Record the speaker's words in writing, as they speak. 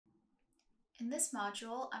In this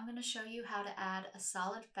module, I'm going to show you how to add a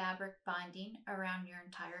solid fabric binding around your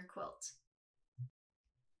entire quilt.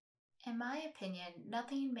 In my opinion,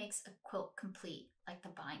 nothing makes a quilt complete like the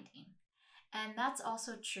binding, and that's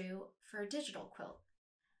also true for a digital quilt.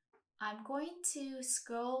 I'm going to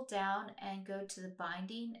scroll down and go to the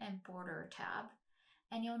Binding and Border tab,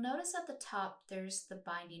 and you'll notice at the top there's the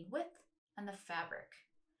binding width and the fabric.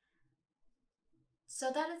 So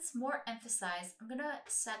that it's more emphasized, I'm going to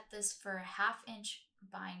set this for a 1/2 inch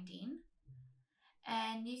binding.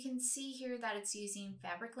 And you can see here that it's using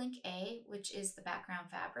fabric link A, which is the background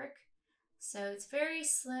fabric. So it's very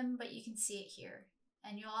slim, but you can see it here.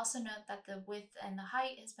 And you'll also note that the width and the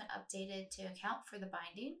height has been updated to account for the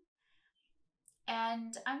binding.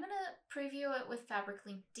 And I'm going to preview it with fabric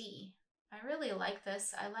link D. I really like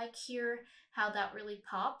this. I like here how that really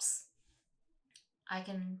pops. I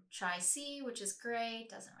can try C, which is gray,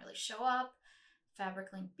 doesn't really show up.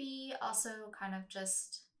 Fabric link B also kind of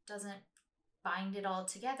just doesn't bind it all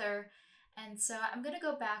together. And so I'm going to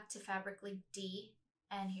go back to fabric link D,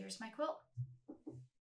 and here's my quilt.